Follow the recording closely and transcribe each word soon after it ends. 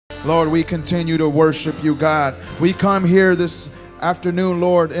Lord, we continue to worship you, God. We come here this afternoon,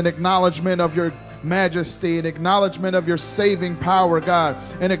 Lord, in acknowledgement of your majesty, in acknowledgement of your saving power, God,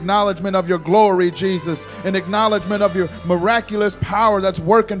 in acknowledgement of your glory, Jesus, in acknowledgement of your miraculous power that's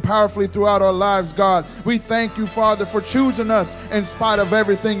working powerfully throughout our lives, God. We thank you, Father, for choosing us in spite of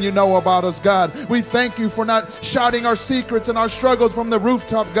everything you know about us, God. We thank you for not shouting our secrets and our struggles from the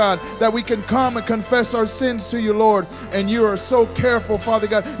rooftop, God, that we can come and confess our sins to you, Lord. And you are so careful, Father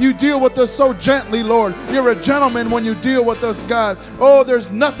God. You deal with us so gently, Lord. You're a gentleman when you deal with us, God. Oh,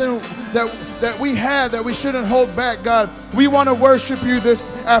 there's nothing that we have that we shouldn't hold back, God. We want to worship you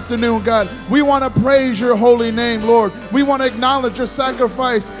this afternoon, God. We want to praise your holy name, Lord. We want to acknowledge your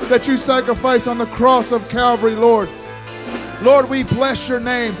sacrifice that you sacrificed on the cross of Calvary, Lord. Lord, we bless your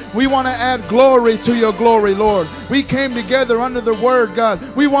name. We want to add glory to your glory, Lord. We came together under the word, God.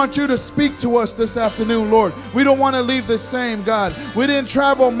 We want you to speak to us this afternoon, Lord. We don't want to leave the same, God. We didn't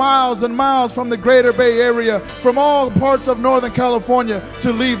travel miles and miles from the greater Bay Area, from all parts of Northern California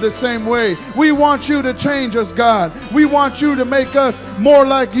to leave the same way. We want you to change us, God. We want you to make us more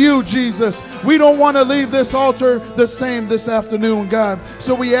like you, Jesus. We don't want to leave this altar the same this afternoon, God.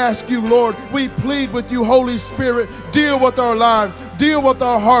 So we ask you, Lord, we plead with you, Holy Spirit, deal with our lives, deal with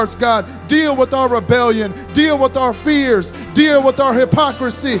our hearts, God, deal with our rebellion, deal with our fears, deal with our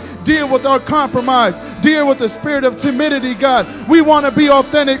hypocrisy, deal with our compromise, deal with the spirit of timidity, God. We want to be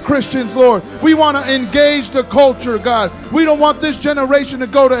authentic Christians, Lord. We want to engage the culture, God. We don't want this generation to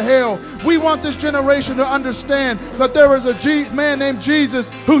go to hell. We want this generation to understand that there is a man named Jesus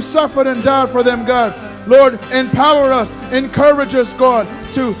who suffered and died for them, God. Lord, empower us, encourage us, God,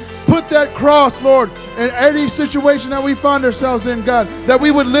 to put that cross, Lord, in any situation that we find ourselves in, God, that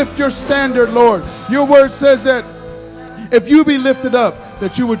we would lift your standard, Lord. Your word says that if you be lifted up,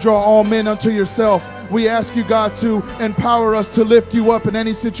 that you would draw all men unto yourself. We ask you, God, to empower us to lift you up in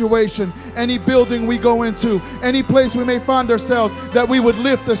any situation, any building we go into, any place we may find ourselves, that we would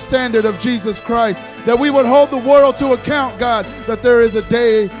lift the standard of Jesus Christ, that we would hold the world to account, God, that there is a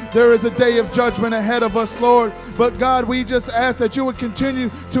day of judgment ahead of us, Lord. But God, we just ask that you would continue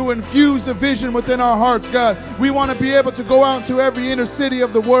to infuse the vision within our hearts, God. We want to be able to go out to every inner city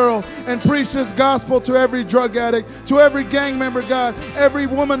of the world and preach this gospel to every drug addict, to every gang member, God, every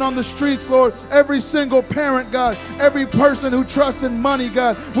woman on the streets, Lord, every single parent, God, every person who trusts in money,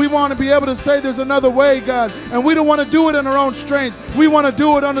 God. We want to be able to say there's another way, God, and we don't want to do it in our own strength. We want to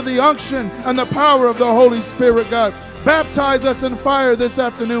do it under the unction and the power of the Holy Spirit, God. Baptize us in fire this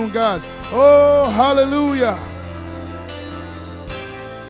afternoon, God. Oh, hallelujah.